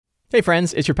Hey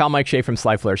friends, it's your pal Mike Shea from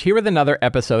Sly Flourish, here with another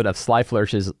episode of Sly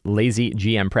Flourish's Lazy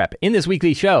GM Prep. In this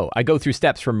weekly show, I go through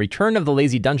steps from Return of the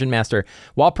Lazy Dungeon Master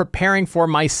while preparing for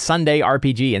my Sunday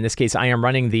RPG. In this case, I am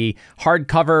running the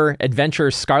hardcover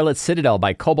adventure Scarlet, Citadel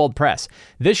by Kobold Press.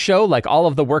 This show, like all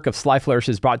of the work of Sly Flourish,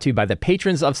 is brought to you by the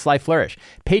patrons of Sly Flourish.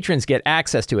 Patrons get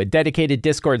access to a dedicated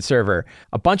Discord server,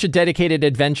 a bunch of dedicated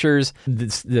adventures,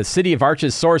 the City of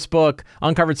Arches source book,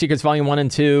 Uncovered Secrets Volume 1 and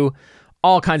 2,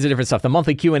 all kinds of different stuff, the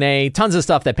monthly Q&A, tons of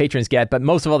stuff that patrons get, but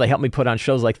most of all, they help me put on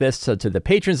shows like this. So to the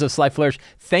patrons of Sly Flourish,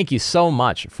 thank you so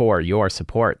much for your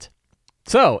support.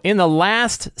 So in the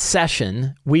last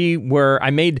session, I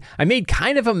made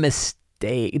kind of a mistake.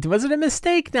 Was it a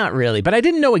mistake? Not really, but I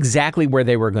didn't know exactly where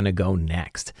they were going to go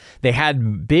next. They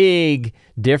had big,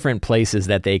 different places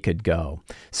that they could go.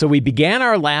 So we began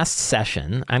our last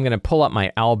session. I'm going to pull up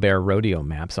my Owlbear Rodeo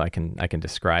map so I can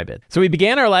describe it. So we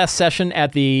began our last session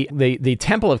at the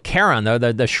Temple of Charon,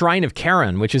 the Shrine of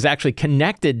Charon, which is actually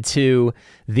connected to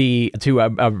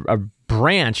a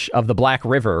branch of the Black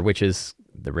River, which is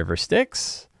the River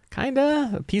Styx,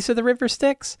 a piece of the River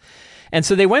Styx. And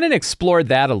so they went and explored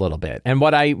that a little bit. And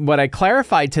what I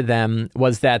clarified to them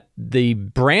was that the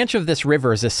branch of this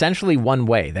river is essentially one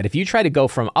way, that if you try to go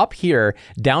from up here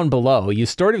down below, you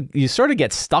sort of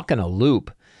get stuck in a loop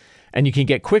and you can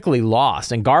get quickly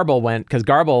lost. And Garble went, because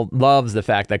Garble loves the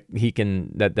fact that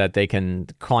that they can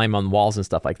climb on walls and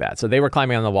stuff like that. So they were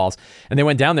climbing on the walls and they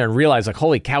went down there and realized, like,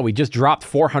 holy cow, we just dropped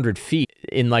 400 feet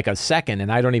in like a second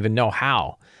and I don't even know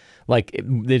how.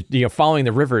 Following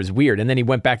the river is weird. And then he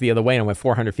went back the other way and went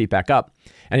 400 feet back up.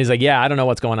 And he's like, yeah, I don't know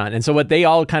what's going on. And so what they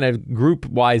all kind of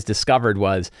group-wise discovered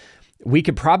was we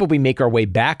could probably make our way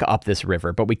back up this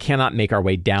river, but we cannot make our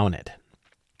way down it.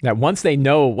 That once they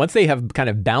have kind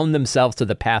of bound themselves to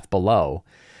the path below,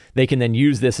 they can then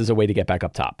use this as a way to get back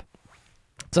up top.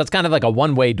 So it's kind of like a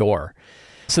one-way door.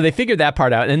 So they figured that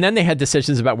part out. And then they had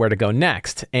decisions about where to go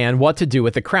next and what to do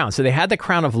with the crown. So they had the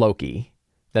crown of Loki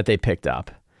that they picked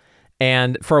up.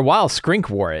 And for a while, Skrink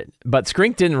wore it, but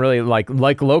Skrink didn't really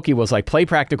like Loki was like, play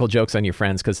practical jokes on your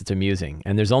friends because it's amusing.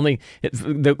 And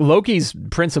Loki's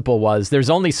principle was there's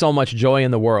only so much joy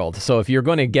in the world. So if you're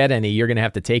going to get any, you're going to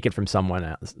have to take it from someone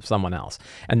else.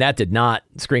 And that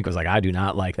Skrink was like, I do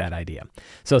not like that idea.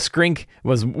 So Skrink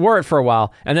wore it for a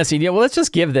while. And then said, let's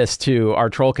just give this to our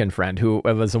Trollkin friend who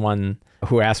was the one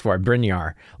who asked for it,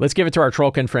 Brynjar. Let's give it to our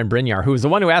Trollkin friend Brynjar, who was the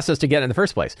one who asked us to get it in the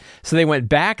first place. So they went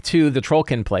back to the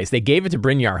Trollkin place. They gave it to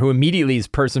Brynjar, who his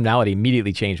personality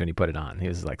immediately changed when he put it on. He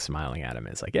was like smiling at him.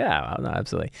 It's like, yeah, no,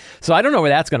 absolutely. So I don't know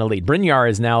where that's going to lead. Brynjar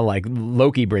is now like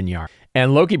Loki Brynjar.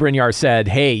 And Loki Brynjar said,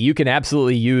 hey, you can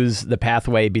absolutely use the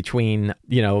pathway between,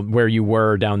 where you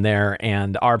were down there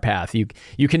and our path. You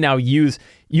can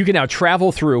now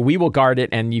travel through, we will guard it,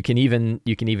 and you can even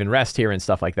rest here and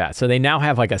stuff like that. So they now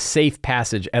have like a safe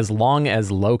passage as long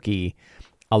as Loki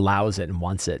allows it and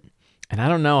wants it. And I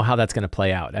don't know how that's going to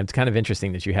play out. It's kind of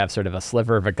interesting that you have sort of a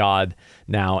sliver of a god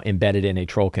now embedded in a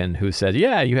Trollkin who said,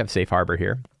 yeah, you have safe harbor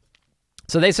here.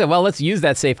 So they said, well, let's use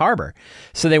that safe harbor.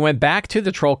 So they went back to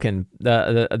the Trollkin,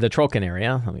 the Trollkin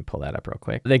area. Let me pull that up real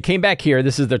quick. They came back here.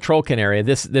 This is the Trollkin area.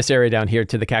 This area down here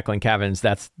to the Cackling Caverns.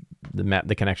 That's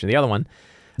the connection to the other one.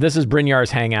 This is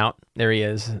Brynjar's hangout. There he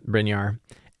is, Brynjar.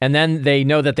 And then they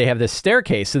know that they have this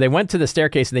staircase. So they went to the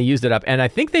staircase and they used it up. And I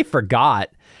think they forgot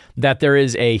that there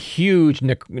is a huge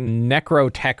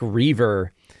Necrotech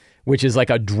Reaver, which is like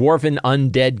a dwarven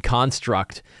undead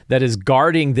construct that is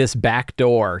guarding this back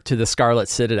door to the Scarlet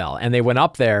Citadel. And they went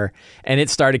up there and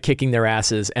it started kicking their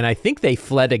asses. And I think they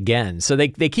fled again. So they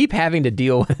keep having to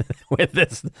deal with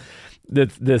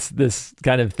this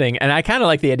kind of thing. And I kind of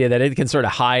like the idea that it can sort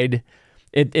of hide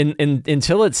it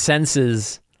until it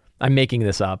senses, I'm making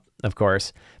this up, of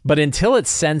course, but until it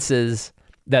senses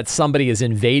that somebody is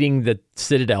invading the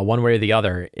Citadel one way or the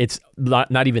other, it's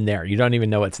not even there. You don't even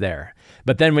know it's there.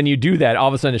 But then when you do that, all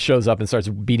of a sudden it shows up and starts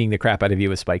beating the crap out of you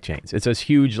with spike chains. It's this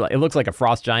huge, it looks like a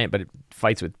frost giant, but it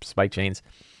fights with spike chains.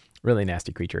 Really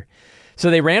nasty creature. So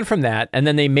they ran from that, and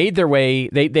then they made their way,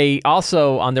 they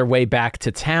also, on their way back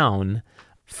to town,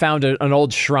 found an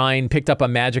old shrine, picked up a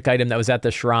magic item that was at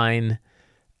the shrine,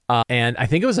 and I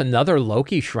think it was another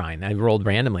Loki shrine. I rolled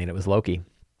randomly, and it was Loki.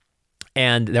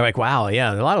 And they're like, wow, yeah,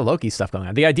 there's a lot of Loki stuff going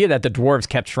on. The idea that the dwarves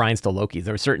kept shrines to Loki,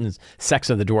 there were certain sects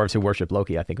of the dwarves who worship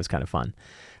Loki, I think was kind of fun.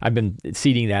 I've been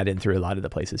seeding that in through a lot of the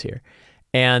places here.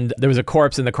 And there was a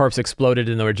corpse, and the corpse exploded,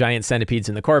 and there were giant centipedes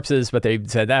in the corpses, but they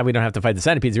said, we don't have to fight the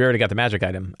centipedes. We already got the magic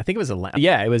item. I think it was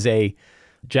it was a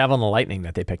Javelin of Lightning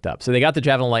that they picked up. So they got the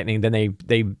Javelin of Lightning, then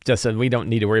they just said, we don't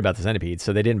need to worry about the centipedes.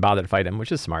 So they didn't bother to fight them,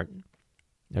 which is smart.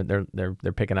 They're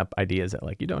picking up ideas that,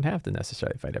 like, you don't have to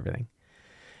necessarily fight everything.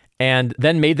 and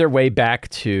then made their way back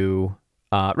to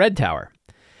Red Tower.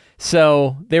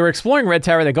 So they were exploring Red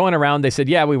Tower. They're going around. They said,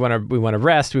 yeah, we want to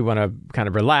rest. We want to kind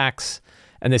of relax.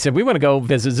 And they said, we want to go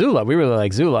visit Zula. We really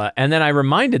like Zula. And then I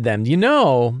reminded them,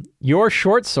 your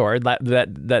short sword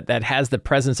that has the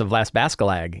presence of Las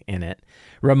Bascalag in it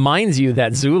reminds you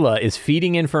that Zula is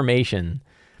feeding information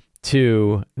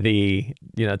to the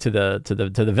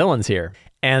villains here.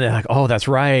 And they're like, oh, that's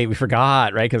right. We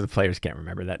forgot, right? Because the players can't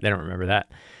remember that. They don't remember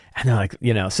that. And they're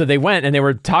like, so they went and they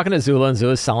were talking to Zula, and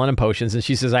Zula's selling them potions. And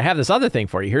she says, I have this other thing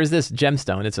for you. Here's this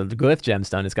gemstone. It's a glyph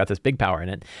gemstone. It's got this big power in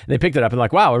it. And they picked it up and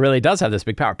like, wow, it really does have this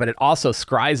big power. But it also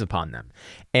scries upon them.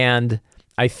 And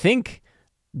I think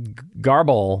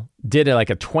Garble did like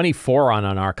a 24 on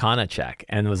an Arcana check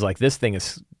and was like, this thing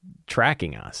is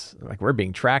tracking us. Like, we're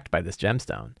being tracked by this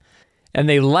gemstone. And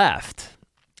they left.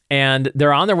 And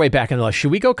they're on their way back, and they're like,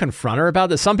 should we go confront her about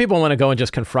this? Some people want to go and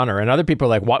just confront her, and other people are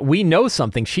like, what? We know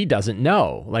something she doesn't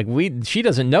know. Like, she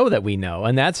doesn't know that we know,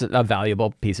 and that's a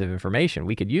valuable piece of information.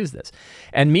 We could use this.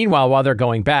 And meanwhile, while they're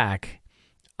going back,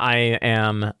 I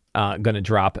am going to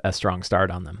drop a strong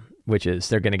start on them, which is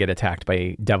they're going to get attacked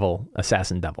by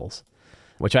assassin devils,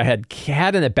 which I had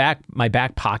in my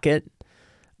back pocket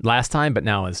last time, but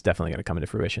now it's definitely going to come into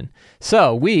fruition.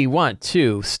 So we want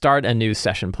to start a new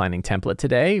session planning template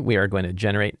today. We are going to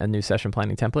generate a new session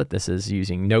planning template. This is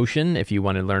using Notion. If you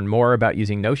want to learn more about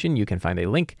using Notion, you can find a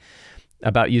link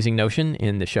about using Notion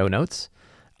in the show notes.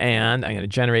 And I'm going to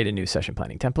generate a new session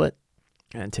planning template.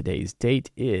 And today's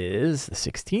date is the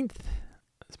 16th.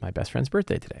 It's my best friend's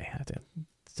birthday today. I have to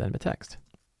send him a text.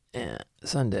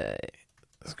 Sunday,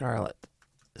 Scarlet,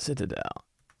 Citadel.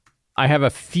 I have a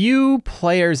few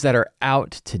players that are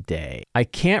out today. I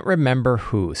can't remember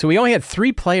who. So we only had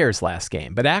 3 players last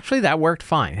game, but actually that worked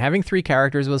fine. Having 3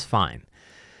 characters was fine.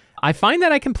 I find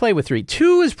that I can play with 3.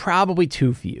 2 is probably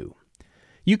too few.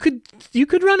 You could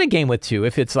run a game with 2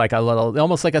 if it's like a little,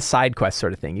 almost like a side quest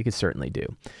sort of thing. You could certainly do.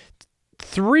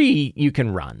 3 you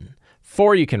can run.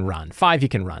 4 you can run. 5 you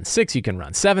can run. 6 you can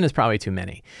run. 7 is probably too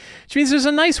many. Which means there's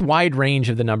a nice wide range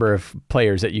of the number of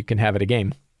players that you can have at a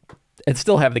game and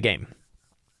still have the game.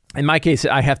 In my case,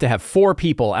 I have to have 4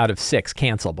 people out of 6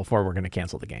 cancel before we're going to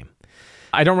cancel the game.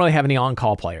 I don't really have any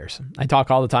on-call players. I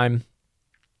talk all the time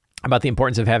about the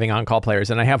importance of having on-call players,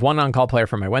 and I have 1 on-call player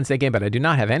for my Wednesday game, but I do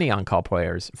not have any on-call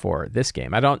players for this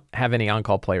game. I don't have any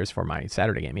on-call players for my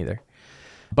Saturday game either.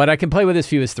 But I can play with as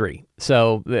few as 3.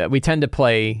 So we tend to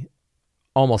play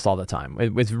almost all the time.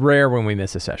 It's rare when we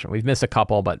miss a session. We've missed a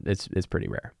couple, but it's pretty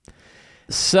rare.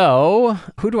 So,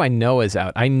 who do I know is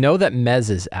out? I know that Mez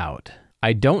is out.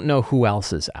 I don't know who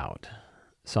else is out.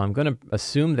 So I'm going to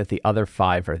assume that the other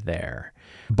 5 are there.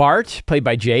 Bart, played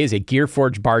by Jay, is a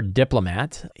Gearforge Bard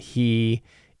diplomat. He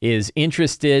is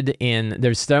interested in,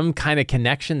 there's some kind of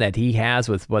connection that he has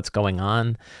with what's going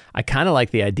on. I kind of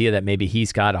like the idea that maybe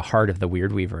he's got a heart of the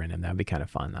Weird Weaver in him. That'd be kind of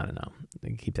fun. I don't know. I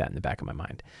can keep that in the back of my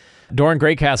mind. Doran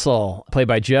Greycastle, played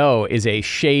by Joe, is a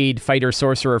shade fighter,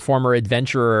 sorcerer, former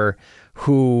adventurer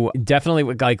who definitely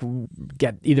would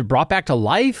get either brought back to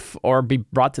life or be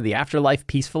brought to the afterlife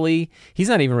peacefully. He's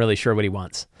not even really sure what he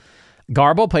wants.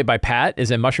 Garble, played by Pat,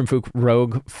 is a Mushroomfook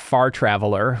rogue far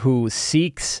traveler who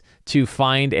seeks to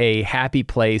find a happy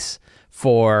place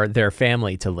for their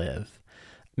family to live.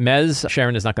 Mez,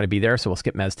 Sharon is not going to be there, so we'll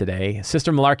skip Mez today.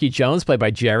 Sister Malarkey Jones, played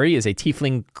by Jerry, is a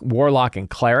tiefling warlock and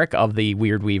cleric of the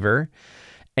Weird Weaver,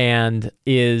 and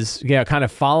is kind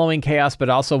of following chaos, but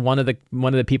also one of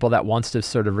the people that wants to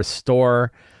sort of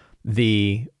restore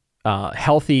the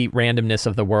healthy randomness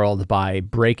of the world by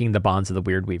breaking the bonds of the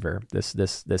Weird Weaver,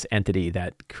 this entity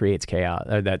that creates chaos,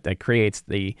 that creates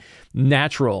the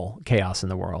natural chaos in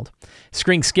the world.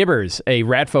 Skring Skibbers, a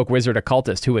Ratfolk wizard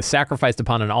occultist who was sacrificed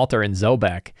upon an altar in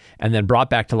Zobek and then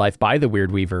brought back to life by the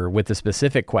Weird Weaver with the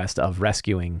specific quest of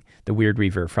rescuing the Weird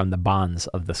Weaver from the bonds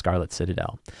of the Scarlet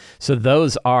Citadel. So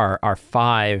those are our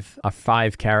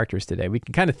five characters today. We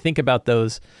can kind of think about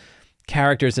those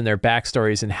characters and their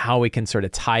backstories and how we can sort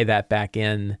of tie that back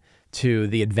in to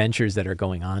the adventures that are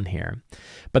going on here.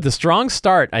 But the strong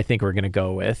start I think we're going to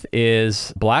go with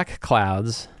is Black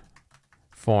Cloud's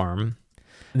form.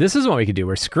 This is what we could do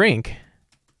where Skrink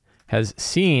has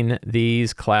seen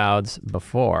these clouds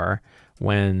before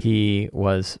when he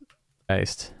was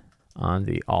placed on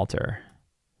the altar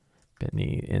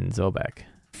in Zobek.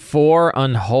 4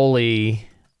 unholy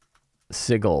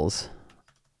sigils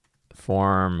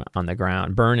form on the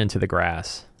ground, burn into the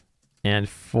grass, and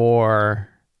 4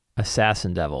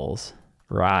 assassin devils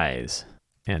rise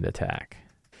and attack.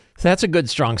 So that's a good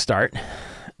strong start.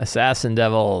 Assassin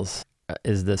devils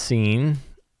is the scene.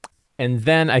 And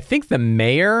then I think the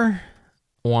mayor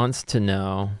wants to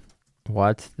know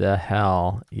what the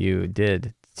hell you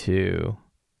did to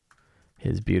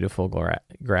his beautiful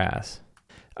grass.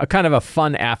 A kind of a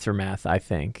fun aftermath, I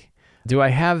think. Do I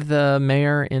have the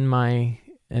mayor in my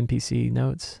NPC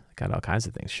notes? Got all kinds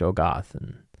of things. Shogoth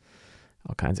and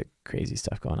all kinds of crazy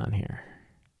stuff going on here.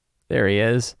 There he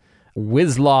is.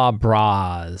 Wislaw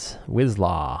Braz.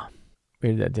 Wislaw.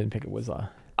 Maybe that didn't pick up Wislaw.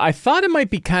 I thought it might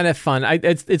be kind of fun.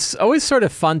 It's always sort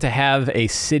of fun to have a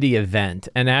city event.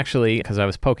 And actually, because I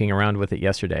was poking around with it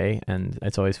yesterday, and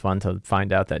it's always fun to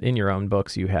find out that in your own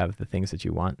books, you have the things that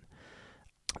you want.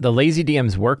 The Lazy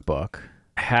DM's workbook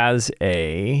has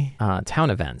a town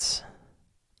events.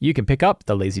 You can pick up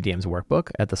the Lazy DM's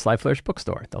workbook at the Sly Flourish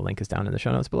bookstore. The link is down in the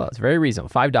show notes below. It's very reasonable,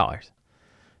 $5.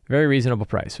 Very reasonable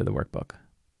price for the workbook.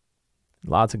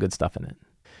 Lots of good stuff in it.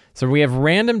 So we have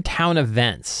random town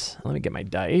events. Let me get my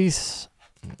dice.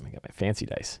 Let me get my fancy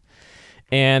dice.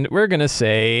 And we're going to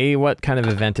say what kind of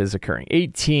event is occurring.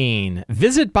 18,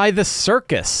 visit by the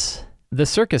circus. The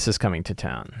circus is coming to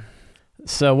town.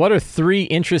 So what are 3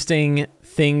 interesting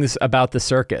things about the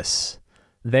circus?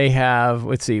 They have,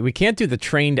 let's see, we can't do the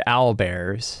trained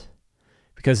owlbears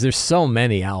because there's so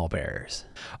many owlbears.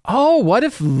 Oh, what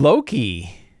if Loki,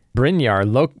 Brynjar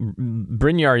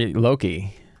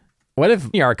Loki, what if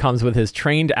Brynjar comes with his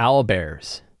trained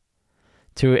owlbears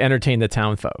to entertain the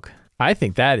townfolk? I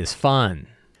think that is fun.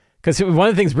 Because one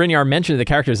of the things Brynjar mentioned to the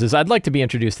characters is, I'd like to be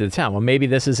introduced to the town. Well, maybe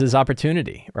this is his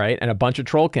opportunity, right? And a bunch of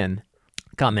trollkin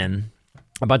come in.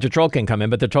 But the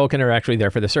trollkin are actually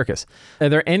there for the circus. Are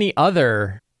there any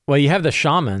other... Well, you have the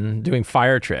shaman doing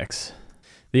fire tricks.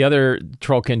 The other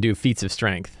trollkin do feats of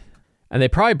strength. And they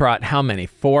probably brought how many?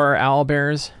 4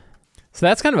 owlbears? So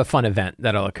that's kind of a fun event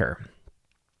that'll occur.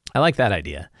 I like that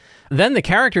idea. Then the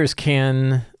characters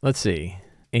can, let's see,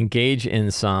 engage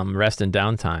in some rest and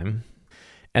downtime.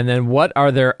 And then what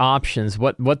are their options?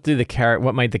 What might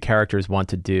the characters want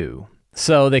to do?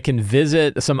 So they can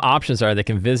visit, some options are they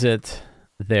can visit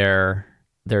their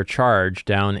charge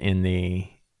down in the,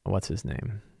 what's his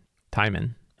name?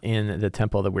 Timon, in the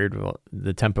Temple of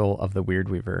the Weird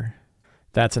Weaver.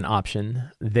 That's an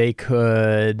option. They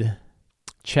could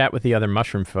chat with the other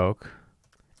mushroom folk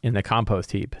in the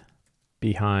compost heap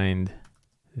behind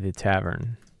the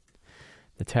tavern.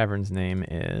 The tavern's name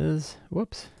is,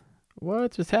 whoops,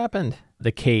 what just happened?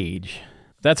 The Cage.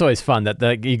 That's always fun.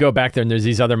 That you go back there and there's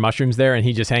these other mushrooms there, and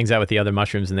he just hangs out with the other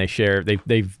mushrooms, and they share.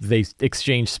 They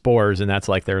exchange spores, and that's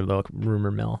like their little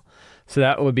rumor mill. So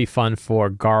that would be fun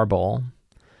for Garble.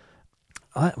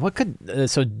 What could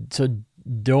so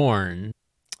Dorn?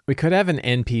 We could have an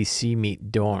NPC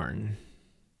meet Dorn,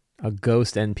 a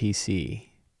ghost NPC,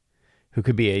 who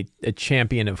could be a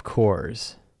champion of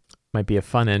cores. Might be a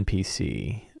fun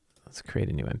NPC. Let's create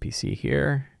a new NPC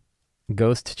here.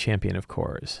 Ghost champion of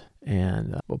cores.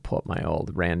 And we'll pull up my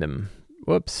old random,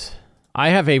 whoops. I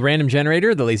have a random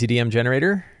generator, the Lazy DM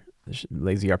generator.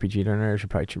 Lazy RPG generator,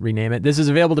 should probably rename it. This is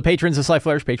available to patrons of Sly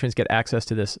Flourish. Patrons get access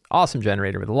to this awesome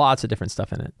generator with lots of different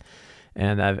stuff in it.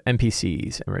 And I have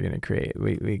NPCs, and we're going to create,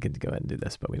 we could go ahead and do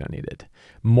this, but we don't need it.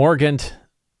 Morgant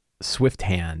Swift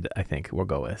Hand, I think we'll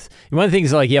go with. One of the things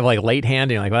is like you have like late hand,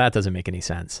 and you're like, well, that doesn't make any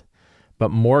sense. But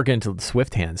Morgant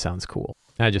Swift Hand sounds cool.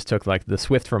 I just took like the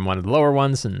Swift from one of the lower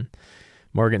ones, and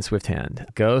Morgan Swift Hand,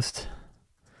 ghost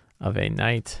of a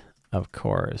knight of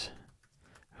cores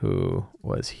who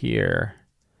was here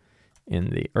in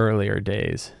the earlier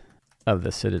days of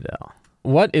the Citadel.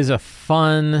 What is a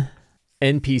fun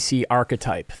NPC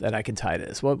archetype that I can tie to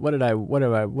this? What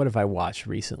have I watched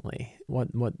recently?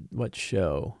 What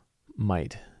show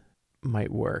might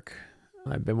work?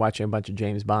 I've been watching a bunch of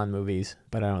James Bond movies,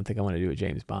 but I don't think I want to do a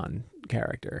James Bond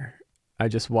character. I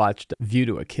just watched View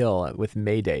to a Kill with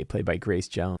Mayday, played by Grace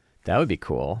Jones. That would be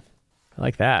cool. I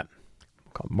like that.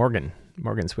 We'll call Morgan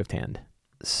Swift Hand.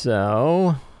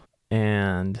 So,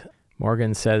 and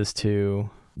Morgan says to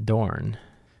Dorn,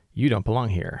 you don't belong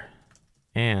here.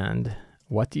 And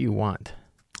what do you want?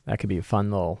 That could be a fun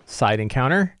little side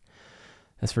encounter.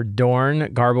 As for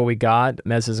Dorn, Garble we got.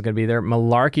 Mez is going to be there.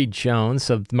 Malarkey Jones.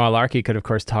 So Malarkey could, of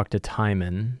course, talk to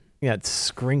Timon. Yeah,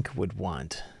 Skrink would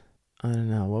want. I don't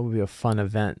know. What would be a fun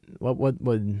event? What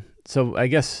would... So I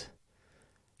guess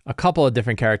a couple of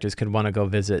different characters could want to go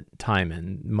visit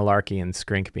Timon, Malarkey and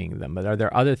Skrink being them. But are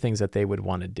there other things that they would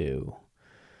want to do?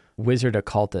 Wizard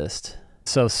Occultist.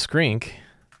 So Skrink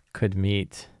could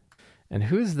meet... And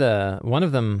who's the... One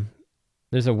of them...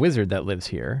 There's a wizard that lives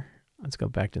here. Let's go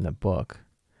back to the book.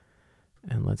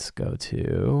 And let's go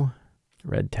to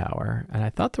Red Tower. And I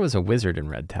thought there was a wizard in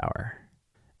Red Tower.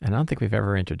 And I don't think we've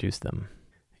ever introduced them.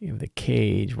 You have the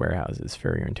Cage, Warehouses,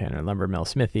 Furrier and Tanner, Lumber Mill,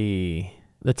 Smithy.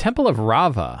 The Temple of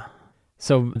Rava.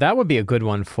 So that would be a good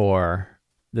one for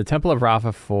the Temple of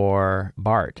Rafa for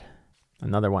Bart.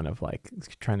 Another one of like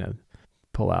trying to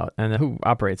pull out. And who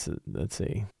operates it? Let's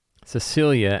see.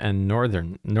 Cecilia and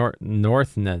Norneth.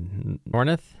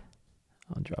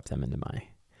 I'll drop them into my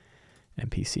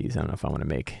NPCs. I don't know if I want to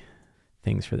make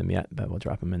things for them yet, but we'll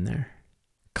drop them in there.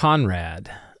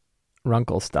 Conrad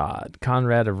Runkelstad.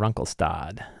 Conrad of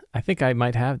Runkelstad. I think I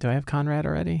might have. Do I have Conrad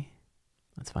already?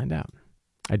 Let's find out.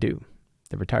 I do.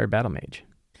 The retired battle mage.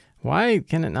 Why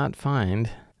can it not find?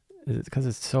 Is it because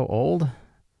it's so old?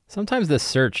 Sometimes the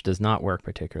search does not work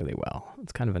particularly well.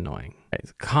 It's kind of annoying.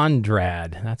 It's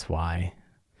Conrad. That's why.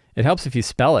 It helps if you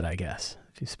spell it, I guess.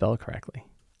 If you spell it correctly.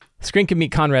 Screen can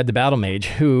meet Conrad the battle mage,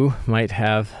 who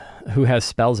has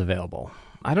spells available.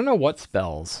 I don't know what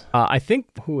spells. I think,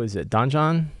 who is it?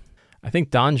 Donjon? I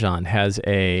think Donjon has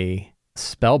a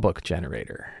spellbook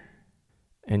generator.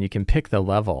 And you can pick the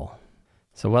level.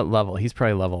 So what level? He's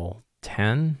probably level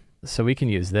 10. So we can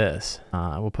use this.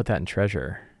 We'll put that in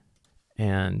treasure.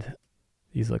 And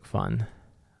these look fun.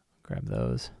 Grab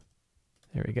those.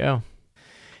 There we go.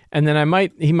 And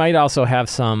then he might also have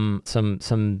some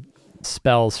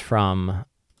spells from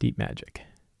Deep Magic.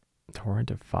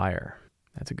 Torrent of Fire.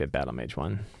 That's a good battle mage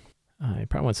one. You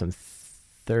probably want some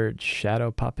Third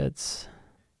Shadow Puppets.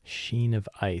 Sheen of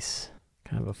Ice.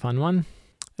 Kind of a fun one.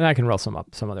 And I can roll some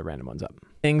other random ones up.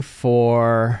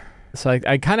 So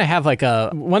I kind of have like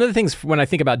one of the things when I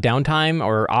think about downtime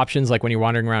or options, like when you're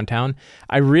wandering around town,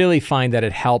 I really find that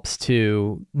it helps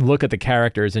to look at the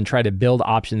characters and try to build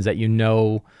options that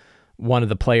one of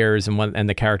the players and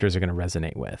the characters are going to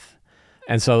resonate with.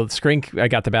 And so Skrink, I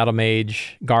got the Battle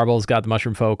Mage. Garble's got the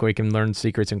Mushroom Folk where he can learn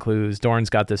secrets and clues. Dorn's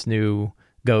got this new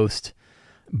ghost.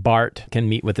 Bart can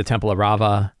meet with the Temple of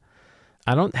Rava.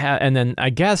 And then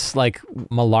I guess like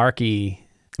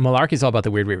Malarkey's all about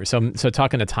the Weird Weaver. So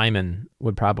talking to Timon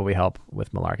would probably help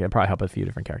with Malarkey. It'd probably help with a few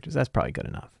different characters. That's probably good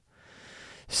enough.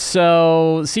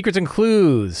 So secrets and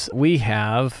clues. We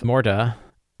have Immorta.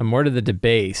 Immorta the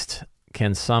Debased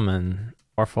can summon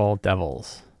powerful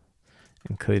devils,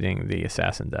 including the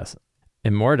Assassin Death.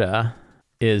 Immorta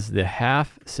is the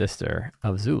half-sister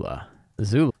of Zula.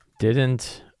 Zula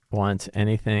didn't want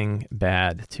anything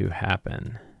bad to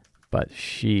happen, but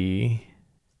she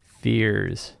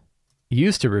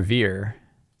used to revere,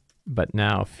 but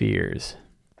now fears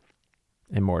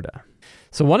Immorta.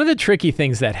 So one of the tricky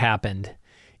things that happened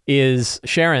is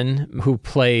Sharon, who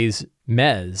plays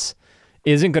Mez,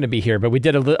 isn't going to be here, but we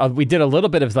did a little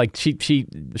bit of like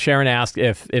Sharon asked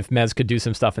if Mez could do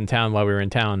some stuff in town while we were in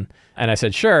town, and I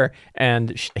said sure,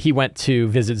 and he went to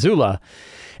visit Zula.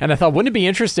 And I thought, wouldn't it be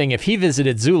interesting if he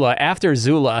visited Zula after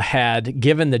Zula had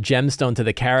given the gemstone to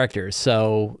the characters?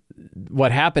 So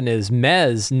what happened is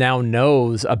Mez now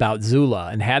knows about Zula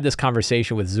and had this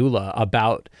conversation with Zula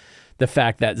about the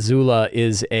fact that Zula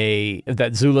is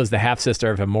the half-sister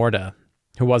of Immorta,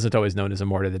 who wasn't always known as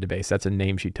Immorta the Debased. That's a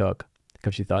name she took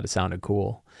because she thought it sounded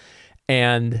cool.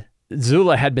 And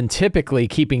Zula had been typically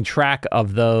keeping track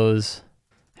of those.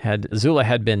 Zula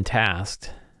had been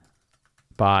tasked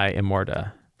by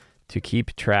Immorta to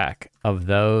keep track of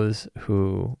those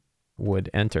who would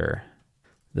enter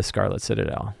the Scarlet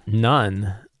Citadel.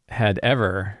 None had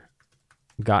ever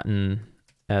gotten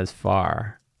as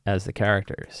far as the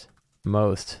characters.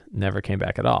 Most never came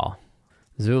back at all.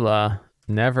 Zula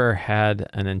never had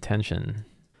an intention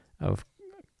of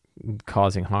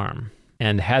causing harm,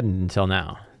 and hadn't until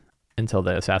now, until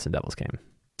the Assassin Devils came.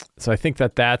 So I think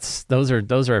those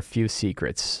are a few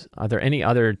secrets. Are there any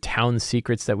other town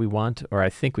secrets that we want? Or I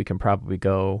think we can probably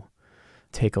go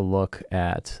take a look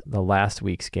at the last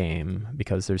week's game,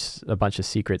 because there's a bunch of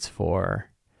secrets I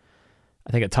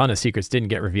think a ton of secrets didn't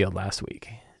get revealed last week,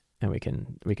 and we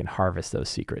can harvest those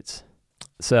secrets.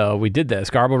 So we did this.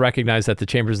 Garble recognized that the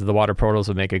Chambers of the Water Portals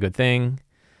would make a good thing.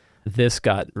 This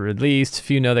got released.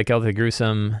 Few know who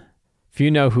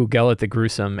Gellet the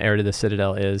Gruesome, heir to the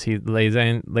Citadel, is. He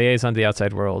liaison to the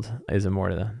outside world is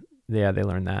Immorta. Yeah, they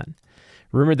learned that.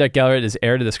 Rumored that Gellet is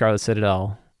heir to the Scarlet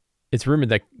Citadel. It's rumored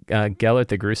that Gellet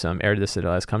the Gruesome, heir to the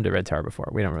Citadel, has come to Red Tower before.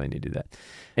 We don't really need to do that.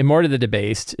 Immorta the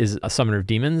Debased is a summoner of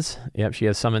demons. Yep, she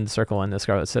has summoned Circle in the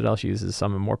Scarlet Citadel. She uses to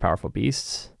summon more powerful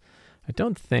beasts. I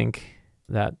don't think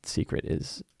that secret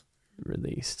is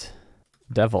released.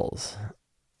 Devils.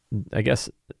 I guess,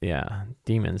 yeah,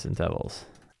 demons and devils.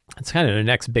 It's kind of the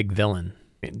next big villain.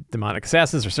 Demonic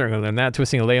assassins are certainly going to learn that.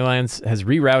 Twisting of ley lines has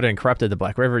rerouted and corrupted the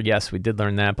Black River. Yes, we did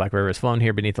learn that. Black River has flown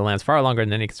here beneath the lands far longer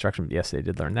than any construction. Yes, they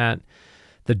did learn that.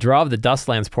 The draw of the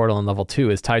Dustlands portal in level 2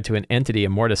 is tied to an entity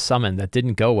Immorta summoned that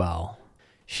didn't go well.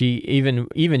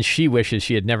 Even she wishes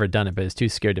she had never done it, but is too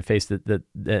scared to face the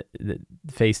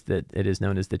face that it is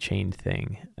known as the chained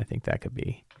thing. I think that could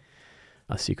be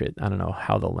a secret. I don't know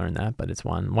how they'll learn that, but it's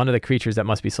one. One of the creatures that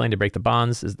must be slain to break the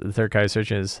bonds is the third card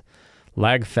search is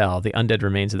Lagfell, the undead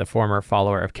remains of the former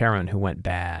follower of Charon who went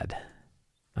bad.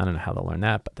 I don't know how they'll learn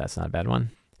that, but that's not a bad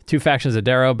one. Two factions of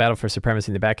Darrow battle for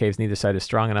supremacy in the Batcaves. Neither side is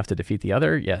strong enough to defeat the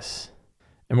other. Yes.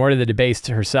 Immorta the Debased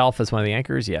herself as one of the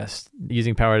anchors. Yes.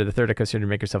 Using power to the third icosahedron to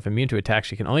make herself immune to attack,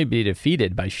 she can only be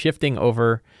defeated by shifting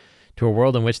over to a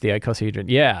world in which the icosahedron...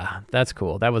 Yeah, that's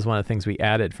cool. That was one of the things we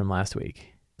added from last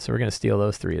week. So we're going to steal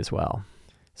those 3 as well.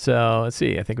 So let's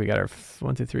see. I think we got our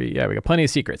 1, 2, 3. Yeah, we got plenty of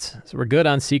secrets. So we're good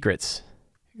on secrets.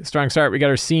 Strong start. We got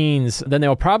our scenes. Then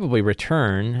they'll probably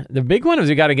return. The big one is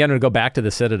we got to get them to go back to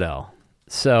the Citadel.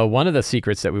 So one of the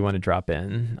secrets that we want to drop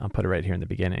in, I'll put it right here in the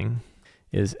beginning,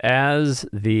 is as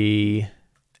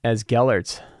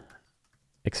Gellert's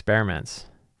experiments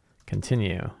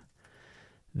continue,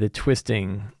 the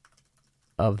twisting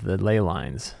of the ley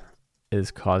lines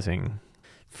is causing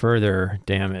further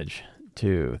damage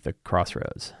to the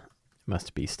crossroads. It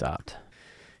must be stopped.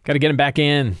 Got to get him back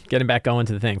in, get him back going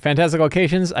to the thing. Fantastic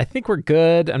locations, I think we're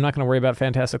good. I'm not going to worry about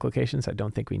fantastic locations. I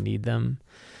don't think we need them.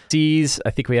 Seas,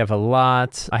 I think we have a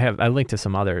lot. I linked to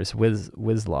some others.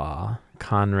 Wizlaw,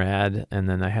 Conrad, and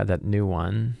then I had that new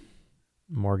one,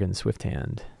 Morgan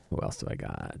Swifthand. Who else do I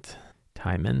got?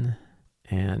 Timon.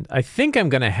 And I think I'm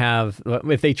going to have,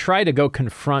 if they try to go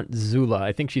confront Zula,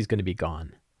 I think she's going to be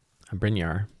gone.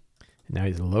 Brynjar. And now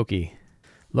he's Loki.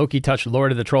 Loki touched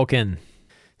Lord of the Trollkin.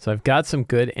 So I've got some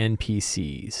good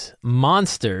NPCs.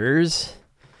 Monsters.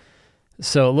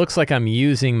 So it looks like I'm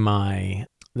using my...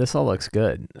 This all looks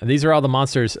good. These are all the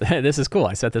monsters. This is cool.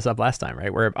 I set this up last time,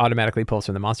 right? Where it automatically pulls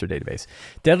from the monster database.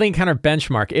 Deadly Encounter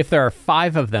benchmark. If there are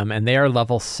 5 of them and they are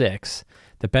level 6,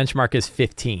 the benchmark is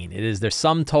 15. It is their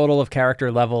sum total of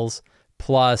character levels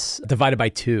plus divided by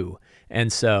 2.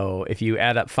 And so if you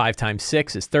add up 5 times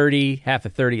 6 is 30. Half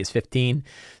of 30 is 15.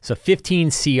 So 15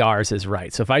 CRs is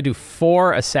right. So if I do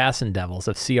 4 Assassin Devils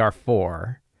of CR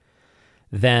 4,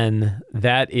 then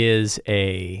that is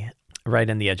right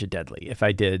on the edge of deadly. If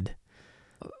I did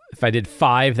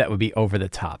 5, that would be over the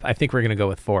top. I think we're going to go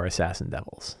with 4 Assassin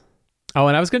Devils. Oh,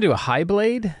 and I was going to do a High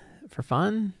Blade for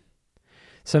fun.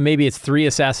 So maybe it's 3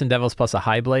 Assassin Devils plus a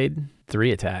High Blade,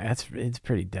 3 attack. It's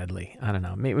pretty deadly. I don't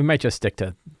know. Maybe we might just stick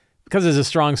to, because it's a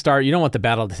strong start. You don't want the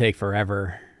battle to take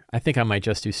forever. I think I might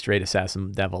just do straight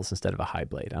Assassin Devils instead of a High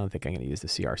Blade. I don't think I'm going to use the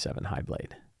CR7 High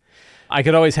Blade. I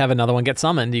could always have another one get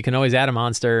summoned. You can always add a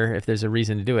monster if there's a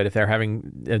reason to do it. If they're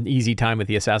having an easy time with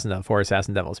the Assassin Devil, 4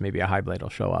 Assassin Devils, maybe a High Blade will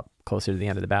show up closer to the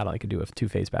end of the battle. I could do a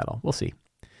 2-phase battle. We'll see.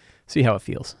 See how it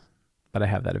feels. But I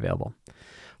have that available.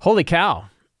 Holy cow.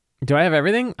 Do I have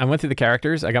everything? I went through the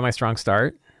characters. I got my strong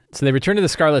start. So they return to the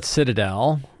Scarlet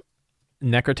Citadel.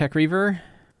 Necrotech Reaver.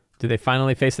 Do they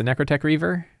finally face the Necrotech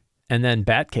Reaver? And then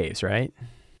Batcaves, right?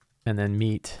 And then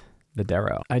meet the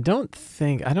Darrow. I don't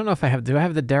know if I have, do I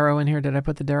have the Darrow in here? Did I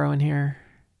put the Darrow in here?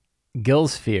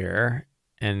 Gilsphere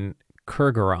and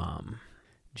Kurgaram.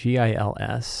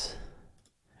 Gils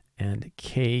and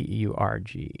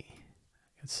Kurg.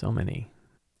 Got so many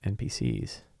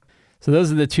NPCs. So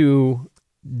those are the 2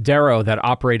 Darrow that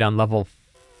operate on level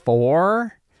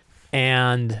 4.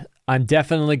 And I'm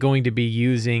definitely going to be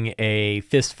using a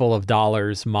fistful of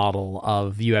dollars model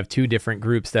of you have 2 different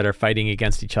groups that are fighting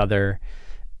against each other,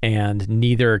 and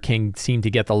neither can seem to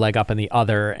get the leg up on the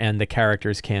other, and the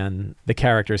characters can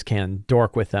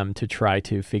dork with them to try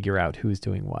to figure out who's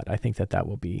doing what. I think that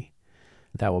will be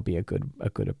a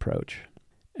good approach.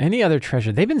 Any other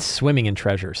treasure? They've been swimming in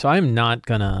treasure, so I'm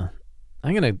gonna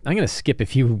skip a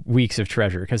few weeks of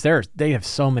treasure because they have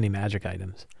so many magic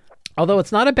items. Although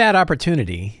it's not a bad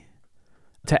opportunity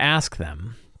to ask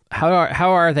them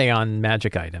how are they on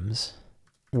magic items?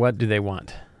 What do they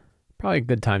want? Probably a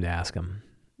good time to ask them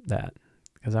that,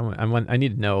 because I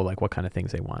need to know like what kind of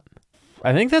things they want.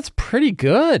 I think that's pretty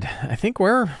good. I think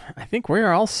we're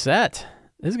all set.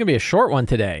 This is gonna be a short one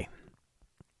today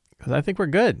because I think we're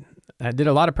good. I did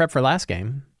a lot of prep for last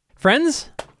game. Friends,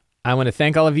 I want to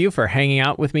thank all of you for hanging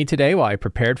out with me today while I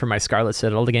prepared for my Scarlet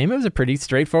Citadel game. It was a pretty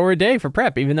straightforward day for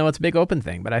prep, even though it's a big open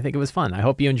thing, but I think it was fun. I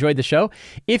hope you enjoyed the show.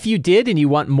 If you did and you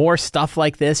want more stuff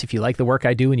like this, if you like the work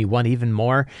I do and you want even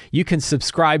more, you can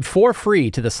subscribe for free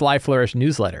to the Sly Flourish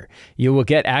newsletter. You will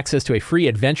get access to a free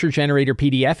adventure generator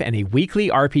PDF and a weekly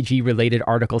RPG-related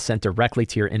article sent directly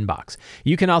to your inbox.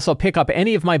 You can also pick up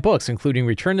any of my books, including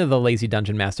Return to the Lazy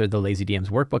Dungeon Master, the Lazy DM's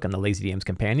Workbook, and the Lazy DM's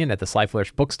Companion at the Sly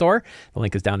Flourish bookstore. The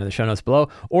link is down in the the show notes below.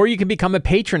 Or you can become a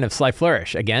patron of Sly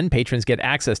Flourish. Again, patrons get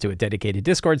access to a dedicated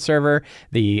Discord server,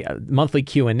 the monthly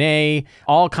Q&A,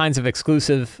 all kinds of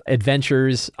exclusive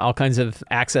adventures, all kinds of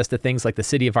access to things like the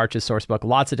City of Arches sourcebook,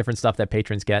 lots of different stuff that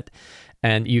patrons get.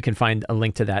 And you can find a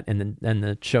link to that in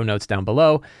the show notes down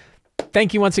below.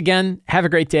 Thank you once again. Have a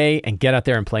great day and get out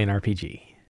there and play an RPG.